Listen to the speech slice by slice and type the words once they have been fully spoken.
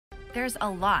There's a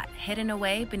lot hidden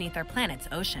away beneath our planet's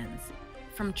oceans.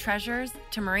 From treasures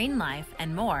to marine life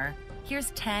and more,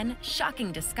 here's 10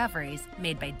 shocking discoveries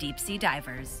made by deep-sea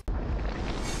divers.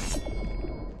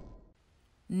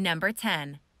 Number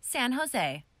 10. San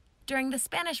Jose. During the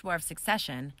Spanish War of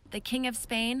Succession, the King of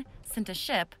Spain sent a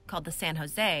ship called the San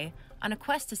Jose on a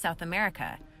quest to South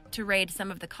America to raid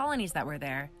some of the colonies that were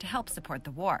there to help support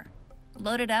the war.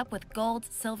 Loaded up with gold,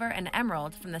 silver, and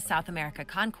emerald from the South America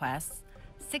conquests,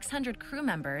 600 crew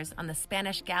members on the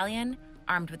Spanish galleon,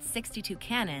 armed with 62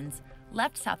 cannons,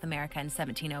 left South America in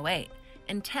 1708,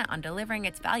 intent on delivering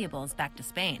its valuables back to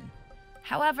Spain.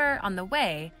 However, on the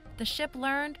way, the ship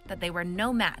learned that they were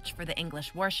no match for the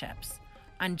English warships.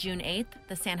 On June 8th,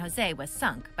 the San Jose was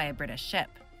sunk by a British ship.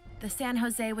 The San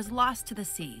Jose was lost to the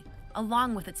sea,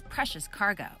 along with its precious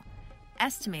cargo,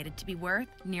 estimated to be worth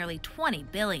nearly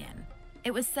 $20 billion.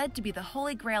 It was said to be the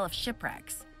holy grail of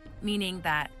shipwrecks, meaning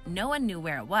that no one knew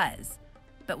where it was,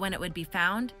 but when it would be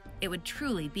found, it would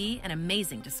truly be an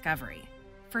amazing discovery.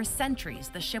 For centuries,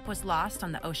 the ship was lost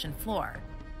on the ocean floor,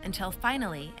 until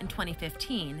finally, in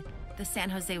 2015, the San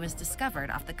Jose was discovered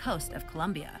off the coast of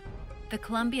Colombia. The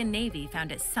Colombian Navy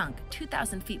found it sunk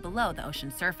 2,000 feet below the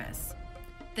ocean surface.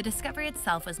 The discovery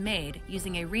itself was made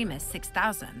using a Remus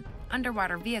 6000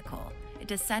 underwater vehicle. It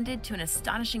descended to an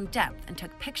astonishing depth and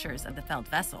took pictures of the felled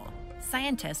vessel.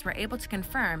 Scientists were able to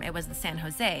confirm it was the San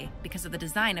Jose because of the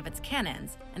design of its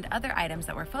cannons and other items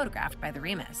that were photographed by the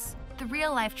Remus. The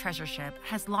real-life treasure ship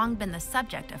has long been the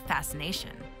subject of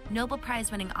fascination. Nobel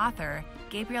Prize-winning author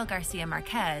Gabriel Garcia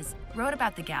Marquez wrote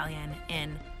about the galleon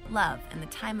in Love in the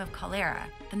Time of Cholera.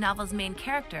 The novel's main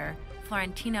character,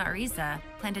 Florentino Ariza,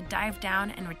 planned to dive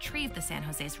down and retrieve the San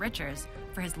Jose's riches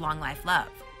for his long-life love.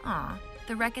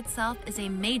 The wreck itself is a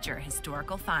major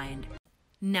historical find.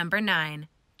 Number 9.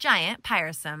 Giant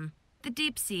Pyrosome. The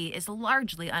deep sea is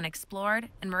largely unexplored,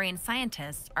 and marine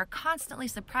scientists are constantly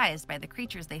surprised by the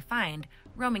creatures they find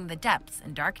roaming the depths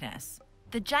in darkness.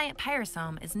 The Giant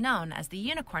Pyrosome is known as the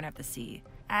unicorn of the sea,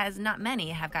 as not many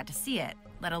have got to see it,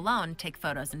 let alone take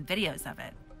photos and videos of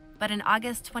it. But in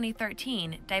August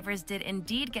 2013, divers did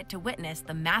indeed get to witness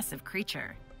the massive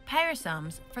creature.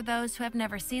 Pyrosomes, for those who have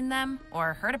never seen them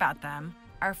or heard about them,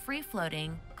 are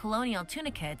free-floating, colonial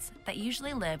tunicates that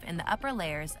usually live in the upper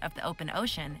layers of the open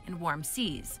ocean in warm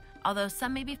seas, although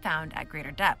some may be found at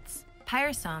greater depths.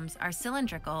 Pyrosomes are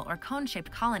cylindrical or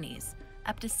cone-shaped colonies,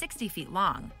 up to 60 feet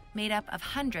long, made up of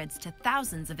hundreds to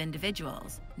thousands of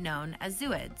individuals, known as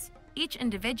zooids. Each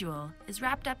individual is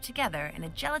wrapped up together in a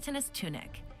gelatinous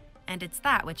tunic, and it's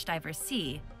that which divers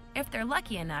see if they're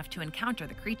lucky enough to encounter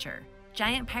the creature.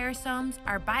 Giant pyrosomes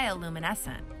are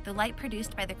bioluminescent. The light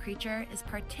produced by the creature is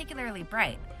particularly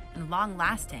bright and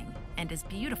long-lasting and is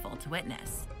beautiful to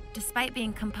witness. Despite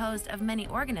being composed of many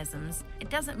organisms, it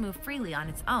doesn't move freely on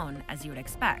its own as you would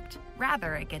expect.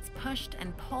 Rather, it gets pushed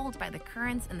and pulled by the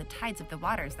currents and the tides of the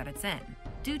waters that it's in.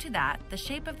 Due to that, the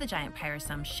shape of the giant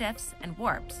pyrosome shifts and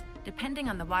warps depending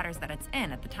on the waters that it's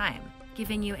in at the time,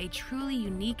 giving you a truly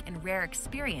unique and rare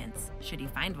experience should you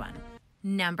find one.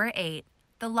 Number 8.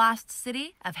 The Lost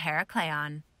City of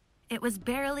Herakleion. It was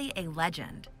barely a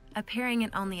legend, appearing in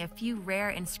only a few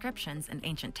rare inscriptions and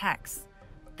ancient texts.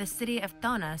 The city of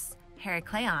Thonos,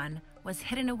 Herakleion, was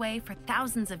hidden away for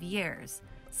thousands of years,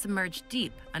 submerged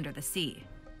deep under the sea.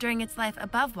 During its life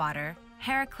above water,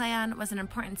 Herakleion was an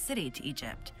important city to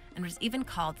Egypt and was even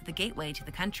called the gateway to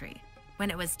the country. When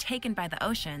it was taken by the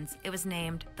oceans, it was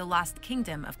named the Lost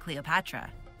Kingdom of Cleopatra.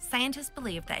 Scientists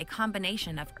believe that a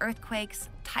combination of earthquakes,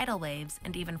 tidal waves,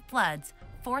 and even floods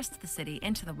forced the city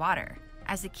into the water.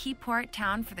 As a key port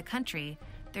town for the country,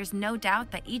 there's no doubt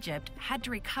that Egypt had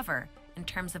to recover in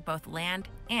terms of both land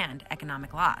and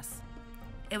economic loss.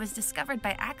 It was discovered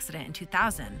by accident in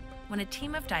 2000 when a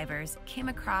team of divers came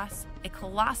across a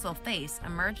colossal face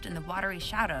emerged in the watery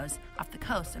shadows off the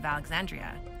coast of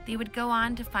Alexandria. They would go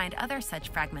on to find other such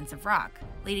fragments of rock,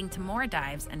 leading to more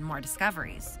dives and more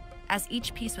discoveries. As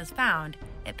each piece was found,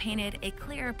 it painted a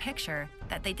clearer picture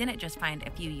that they didn't just find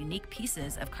a few unique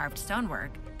pieces of carved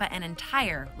stonework, but an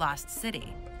entire lost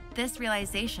city. This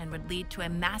realization would lead to a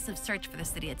massive search for the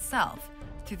city itself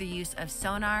through the use of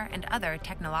sonar and other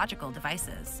technological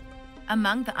devices.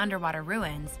 Among the underwater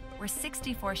ruins were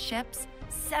 64 ships,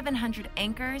 700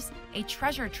 anchors, a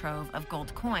treasure trove of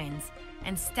gold coins,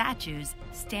 and statues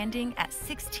standing at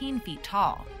 16 feet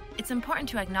tall. It's important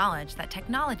to acknowledge that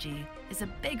technology is a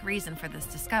big reason for this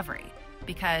discovery,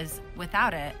 because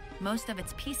without it, most of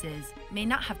its pieces may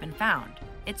not have been found.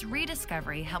 Its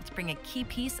rediscovery helped bring a key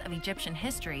piece of Egyptian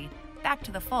history back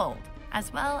to the fold,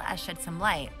 as well as shed some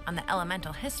light on the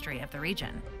elemental history of the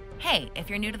region. Hey, if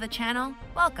you're new to the channel,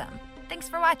 welcome. Thanks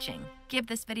for watching. Give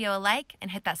this video a like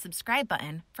and hit that subscribe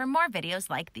button for more videos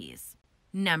like these.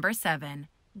 Number 7.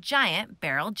 Giant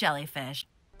barrel jellyfish.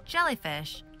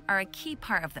 Jellyfish are a key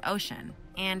part of the ocean,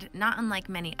 and not unlike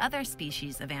many other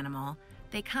species of animal,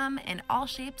 they come in all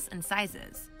shapes and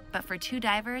sizes. But for two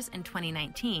divers in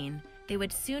 2019, they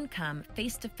would soon come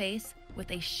face to face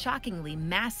with a shockingly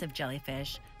massive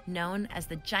jellyfish known as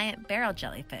the giant barrel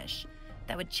jellyfish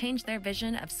that would change their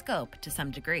vision of scope to some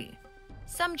degree.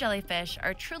 Some jellyfish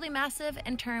are truly massive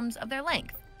in terms of their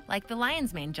length, like the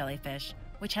lion's mane jellyfish,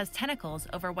 which has tentacles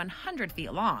over 100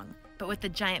 feet long. But with the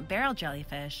giant barrel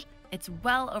jellyfish, it's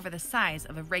well over the size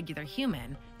of a regular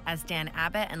human, as Dan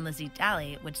Abbott and Lizzie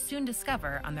Daly would soon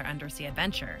discover on their undersea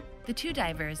adventure. The two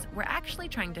divers were actually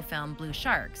trying to film blue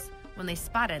sharks when they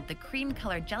spotted the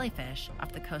cream-colored jellyfish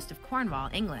off the coast of Cornwall,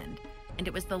 England, and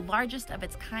it was the largest of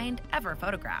its kind ever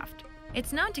photographed.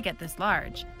 It's known to get this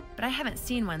large, but I haven't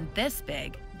seen one this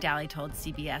big, Daly told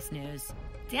CBS News.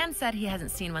 Dan said he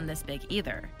hasn't seen one this big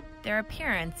either. Their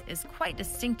appearance is quite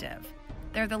distinctive.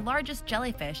 They're the largest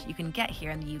jellyfish you can get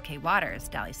here in the UK waters,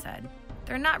 Daly said.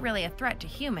 They're not really a threat to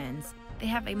humans. They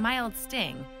have a mild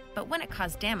sting, but wouldn't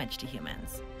cause damage to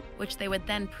humans, which they would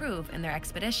then prove in their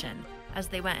expedition, as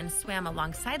they went and swam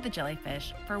alongside the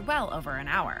jellyfish for well over an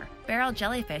hour. Barrel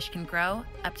jellyfish can grow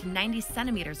up to 90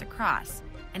 centimeters across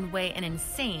and weigh an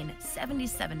insane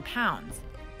 77 pounds.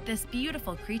 This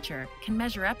beautiful creature can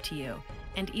measure up to you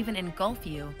and even engulf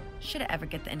you should it ever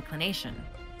get the inclination,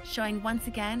 showing once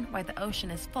again why the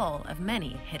ocean is full of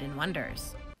many hidden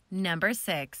wonders. Number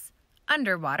 6.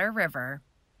 Underwater river.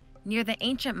 Near the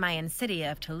ancient Mayan city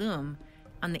of Tulum,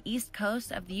 on the east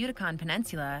coast of the Yucatan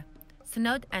Peninsula,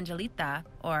 Cenote Angelita,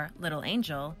 or Little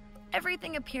Angel,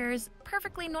 everything appears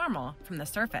perfectly normal from the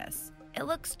surface. It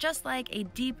looks just like a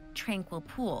deep, tranquil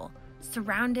pool,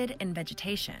 surrounded in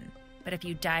vegetation. But if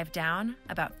you dive down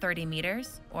about 30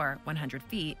 meters, or 100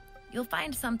 feet, you'll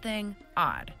find something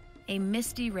odd. A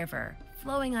misty river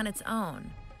flowing on its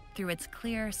own through its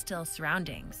clear, still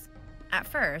surroundings. At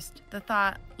first, the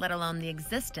thought, let alone the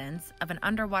existence, of an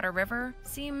underwater river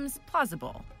seems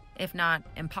plausible, if not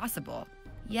impossible.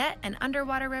 Yet, an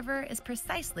underwater river is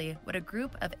precisely what a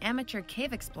group of amateur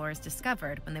cave explorers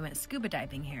discovered when they went scuba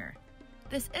diving here.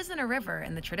 This isn't a river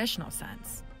in the traditional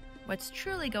sense. What's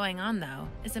truly going on, though,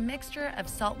 is a mixture of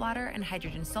saltwater and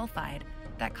hydrogen sulfide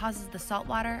that causes the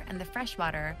saltwater and the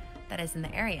freshwater that is in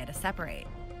the area to separate,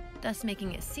 thus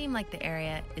making it seem like the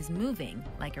area is moving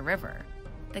like a river.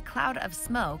 The cloud of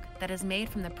smoke that is made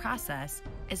from the process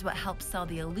is what helps sell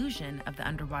the illusion of the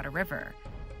underwater river,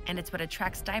 and it's what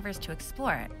attracts divers to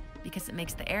explore it because it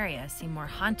makes the area seem more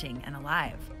haunting and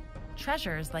alive.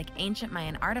 Treasures like ancient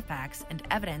Mayan artifacts and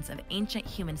evidence of ancient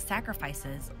human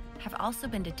sacrifices have also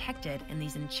been detected in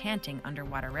these enchanting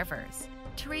underwater rivers.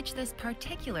 To reach this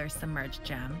particular submerged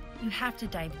gem, you have to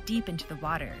dive deep into the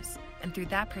waters, and through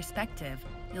that perspective,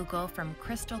 you'll go from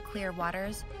crystal clear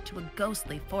waters to a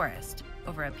ghostly forest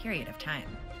over a period of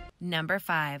time. Number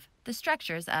 5. The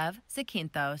structures of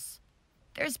Zakynthos.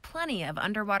 There's plenty of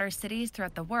underwater cities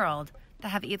throughout the world that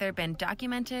have either been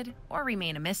documented or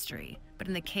remain a mystery, but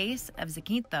in the case of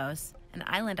Zakynthos, an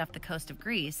island off the coast of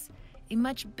Greece, a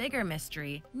much bigger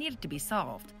mystery needed to be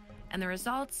solved, and the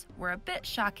results were a bit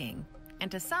shocking, and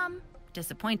to some,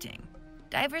 disappointing.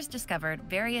 Divers discovered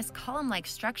various column-like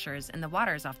structures in the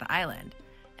waters off the island,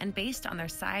 and based on their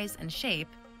size and shape,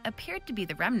 appeared to be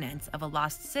the remnants of a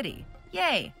lost city.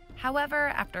 Yay! However,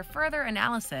 after further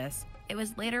analysis, it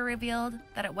was later revealed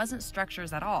that it wasn't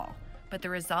structures at all, but the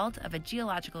result of a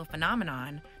geological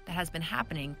phenomenon that has been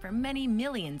happening for many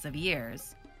millions of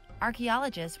years.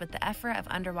 Archaeologists with the Ephra of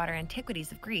Underwater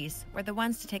Antiquities of Greece were the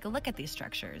ones to take a look at these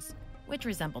structures, which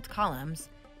resembled columns,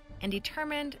 and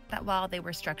determined that while they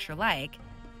were structure-like,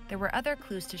 there were other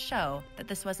clues to show that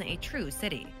this wasn't a true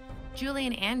city.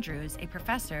 Julian Andrews, a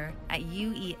professor at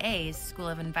UEA's School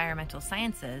of Environmental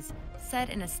Sciences, said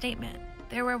in a statement,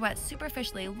 "There were what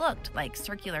superficially looked like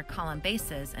circular column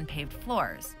bases and paved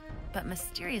floors, but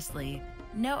mysteriously,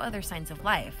 no other signs of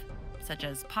life, such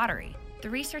as pottery." The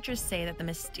researchers say that the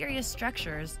mysterious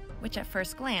structures, which at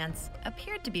first glance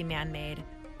appeared to be man-made,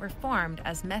 were formed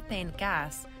as methane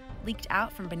gas leaked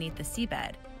out from beneath the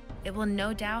seabed. It will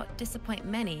no doubt disappoint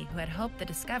many who had hoped the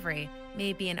discovery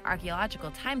may be an archaeological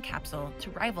time capsule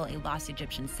to rival a lost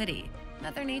Egyptian city.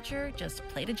 Mother Nature just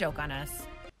played a joke on us.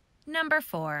 Number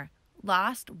 4.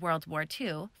 Lost World War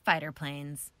II fighter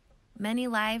planes. Many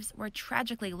lives were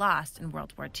tragically lost in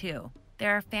World War II.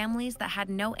 There are families that had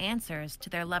no answers to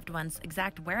their loved ones'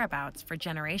 exact whereabouts for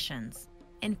generations.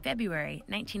 In February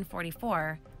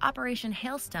 1944, Operation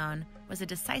Hailstone was a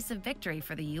decisive victory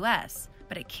for the U.S.,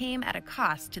 but it came at a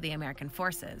cost to the American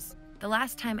forces. The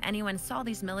last time anyone saw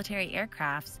these military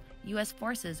aircrafts, U.S.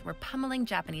 forces were pummeling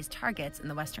Japanese targets in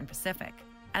the Western Pacific.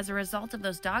 As a result of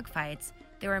those dogfights,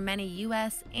 there were many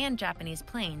U.S. and Japanese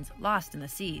planes lost in the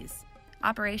seas.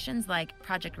 Operations like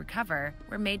Project Recover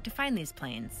were made to find these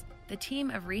planes. The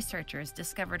team of researchers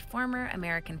discovered former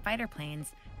American fighter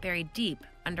planes buried deep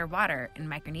underwater in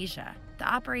Micronesia. The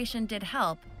operation did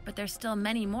help, but there's still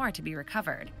many more to be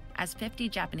recovered, as 50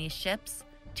 Japanese ships,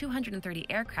 230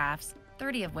 aircrafts,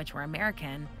 30 of which were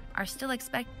American, are still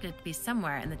expected to be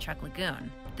somewhere in the Truk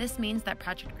Lagoon. This means that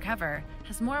Project Recover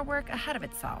has more work ahead of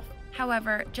itself.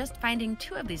 However, just finding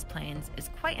 2 of these planes is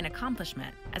quite an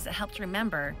accomplishment, as it helps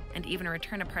remember and even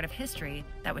return a part of history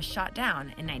that was shot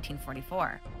down in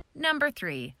 1944. Number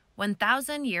 3.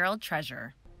 1,000-year-old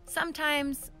treasure.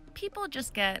 Sometimes, people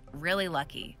just get really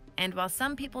lucky. And while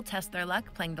some people test their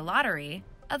luck playing the lottery,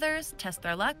 others test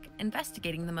their luck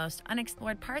investigating the most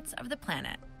unexplored parts of the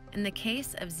planet. In the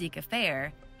case of Zeke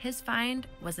Fayer, his find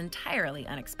was entirely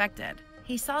unexpected.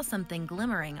 He saw something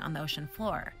glimmering on the ocean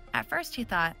floor. At first he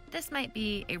thought this might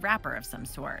be a wrapper of some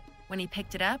sort. When he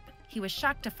picked it up, he was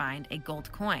shocked to find a gold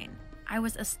coin. "I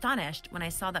was astonished when I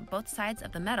saw that both sides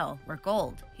of the metal were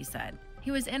gold," he said.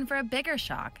 He was in for a bigger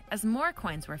shock as more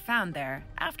coins were found there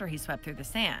after he swept through the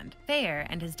sand. Fayer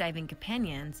and his diving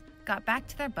companions got back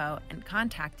to their boat and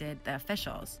contacted the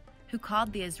officials, who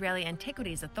called the Israeli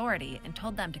Antiquities Authority and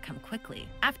told them to come quickly.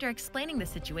 After explaining the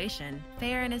situation,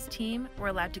 Fayer and his team were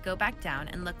allowed to go back down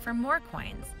and look for more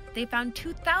coins. They found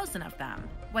 2,000 of them.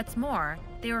 What's more,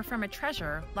 they were from a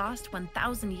treasure lost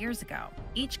 1,000 years ago.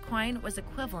 Each coin was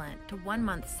equivalent to 1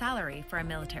 month's salary for a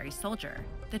military soldier.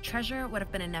 The treasure would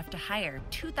have been enough to hire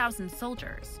 2,000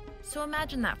 soldiers. So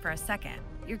imagine that for a second.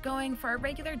 You're going for a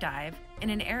regular dive in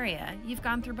an area you've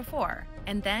gone through before,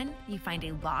 and then you find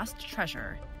a lost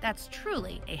treasure. That's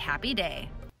truly a happy day.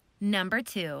 Number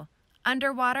 2.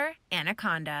 Underwater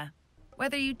anaconda.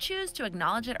 Whether you choose to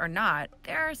acknowledge it or not,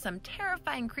 there are some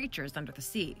terrifying creatures under the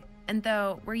sea. And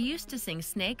though we're used to seeing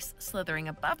snakes slithering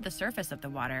above the surface of the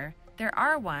water, there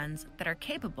are ones that are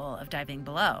capable of diving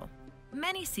below.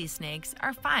 Many sea snakes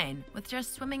are fine with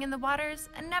just swimming in the waters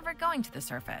and never going to the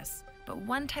surface. But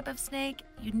one type of snake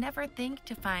you'd never think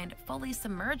to find fully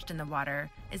submerged in the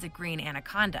water is a green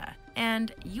anaconda.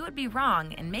 And you would be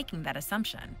wrong in making that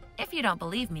assumption. If you don't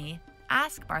believe me,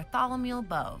 ask Bartholomew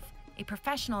Bove, a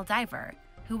professional diver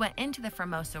who went into the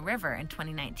Formosa River in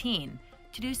 2019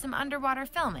 to do some underwater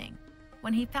filming,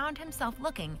 when he found himself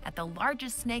looking at the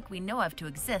largest snake we know of to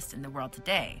exist in the world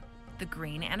today, the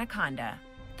green anaconda.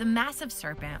 The massive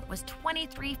serpent was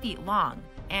 23 feet long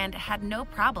and had no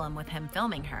problem with him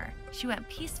filming her. She went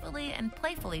peacefully and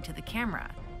playfully to the camera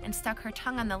and stuck her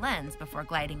tongue on the lens before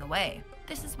gliding away.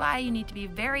 This is why you need to be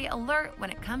very alert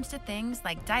when it comes to things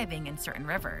like diving in certain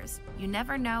rivers. You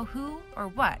never know who or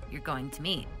what you're going to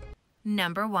meet.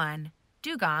 Number 1.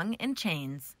 Dugong in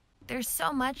chains. There's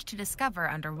so much to discover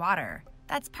underwater.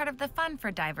 That's part of the fun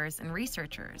for divers and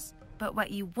researchers. But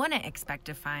what you wouldn't expect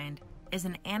to find is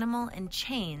an animal in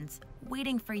chains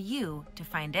waiting for you to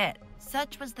find it.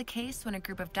 Such was the case when a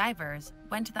group of divers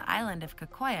went to the island of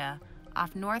Kokoya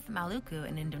off North Maluku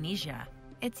in Indonesia.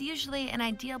 It's usually an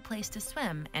ideal place to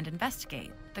swim and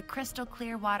investigate. The crystal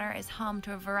clear water is home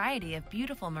to a variety of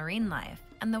beautiful marine life,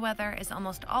 and the weather is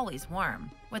almost always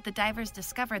warm. What the divers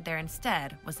discovered there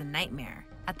instead was a nightmare.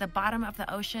 At the bottom of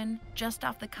the ocean, just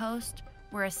off the coast,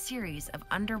 were a series of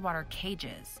underwater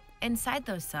cages. Inside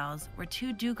those cells were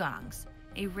 2 dugongs,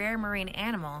 a rare marine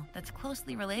animal that's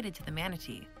closely related to the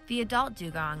manatee. The adult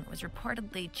dugong was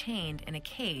reportedly chained in a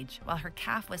cage while her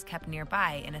calf was kept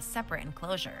nearby in a separate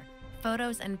enclosure.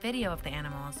 Photos and video of the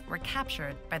animals were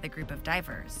captured by the group of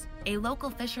divers. A local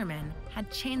fisherman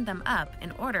had chained them up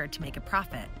in order to make a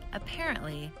profit.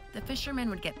 Apparently, the fisherman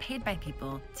would get paid by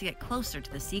people to get closer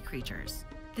to the sea creatures.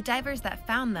 The divers that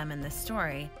found them in this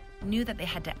story knew that they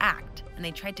had to act, and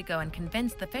they tried to go and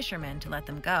convince the fisherman to let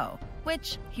them go,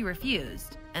 which he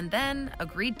refused, and then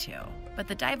agreed to. But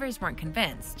the divers weren't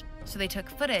convinced, so they took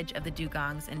footage of the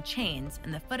dugongs in chains,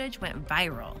 and the footage went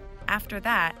viral. After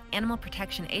that, animal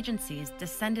protection agencies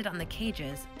descended on the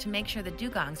cages to make sure the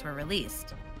dugongs were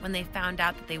released. When they found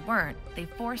out that they weren't, they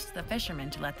forced the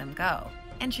fishermen to let them go.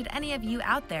 And should any of you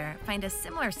out there find a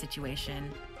similar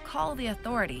situation, call the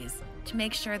authorities to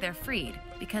make sure they're freed,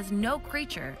 because no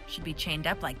creature should be chained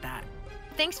up like that.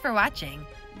 Thanks for watching.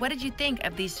 What did you think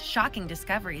of these shocking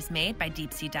discoveries made by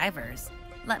deep-sea divers?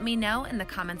 Let me know in the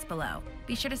comments below.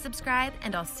 Be sure to subscribe,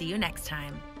 and I'll see you next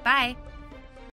time. Bye!